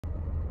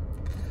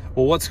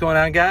Well, what's going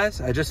on,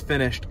 guys? I just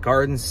finished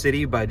Garden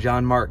City by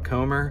John Mark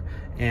Comer,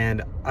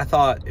 and I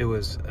thought it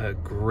was a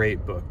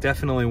great book.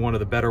 Definitely one of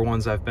the better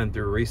ones I've been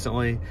through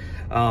recently.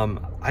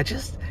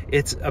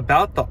 It's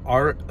about the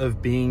art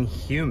of being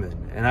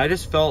human. And I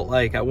just felt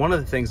like one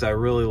of the things I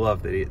really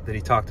love that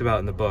he talked about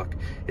in the book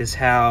is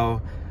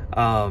how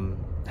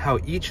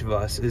each of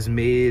us is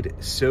made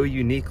so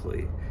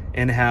uniquely,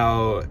 and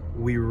how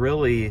we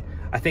really,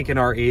 I think in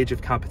our age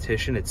of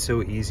competition, it's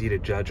so easy to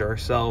judge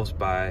ourselves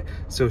by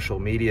social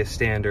media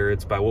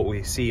standards, by what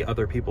we see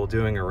other people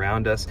doing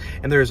around us.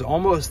 And there's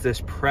almost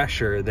this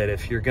pressure that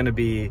if you're going to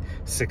be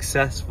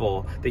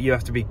successful, that you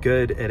have to be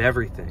good at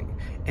everything.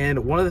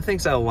 And one of the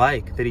things I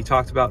like that he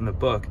talked about in the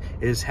book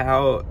is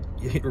how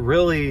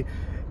really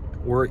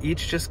we're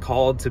each just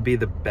called to be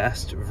the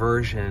best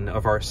version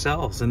of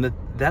ourselves, and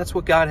that's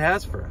what God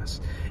has for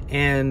us.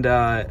 And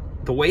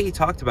the way he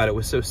talked about it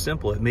was so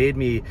simple. It made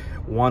me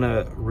want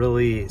to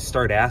really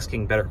start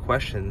asking better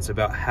questions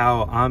about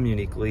how I'm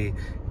uniquely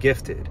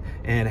gifted,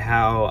 and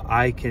how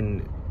I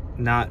can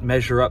not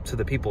measure up to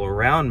the people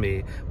around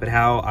me, but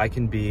how I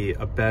can be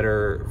a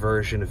better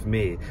version of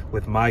me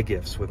with my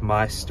gifts, with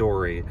my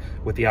story,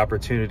 with the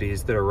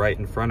opportunities that are right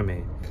in front of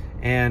me.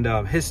 And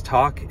his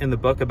talk in the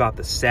book about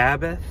the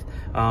Sabbath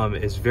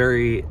is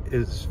very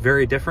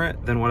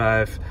different than what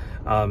I've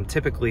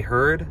typically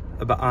heard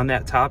about on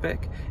that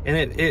topic.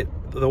 And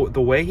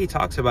the way he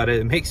talks about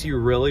it, it makes you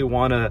really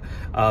want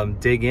to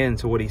dig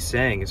into what he's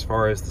saying as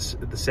far as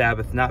the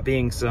Sabbath not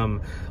being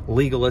some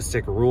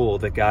legalistic rule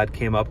that God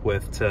came up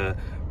with to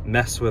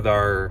mess with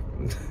our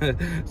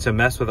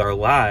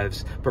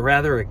lives, but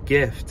rather a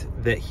gift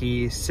that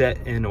he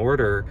set in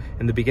order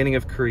in the beginning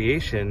of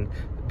creation,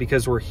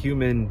 because we're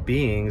human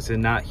beings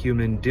and not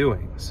human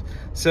doings.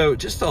 So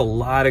just a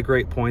lot of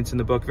great points in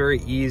the book. Very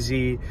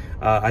easy.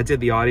 I did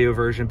the audio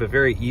version, but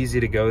very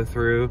easy to go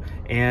through.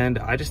 And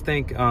I just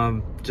think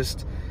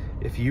just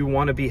if you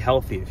want to be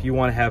healthy, if you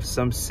want to have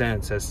some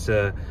sense as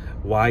to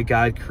why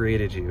God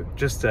created you,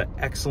 just an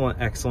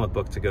excellent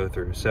book to go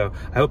through. So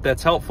I hope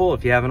that's helpful.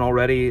 If you haven't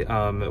already,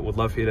 would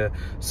love for you to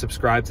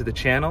subscribe to the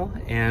channel,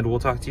 and we'll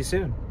talk to you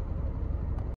soon.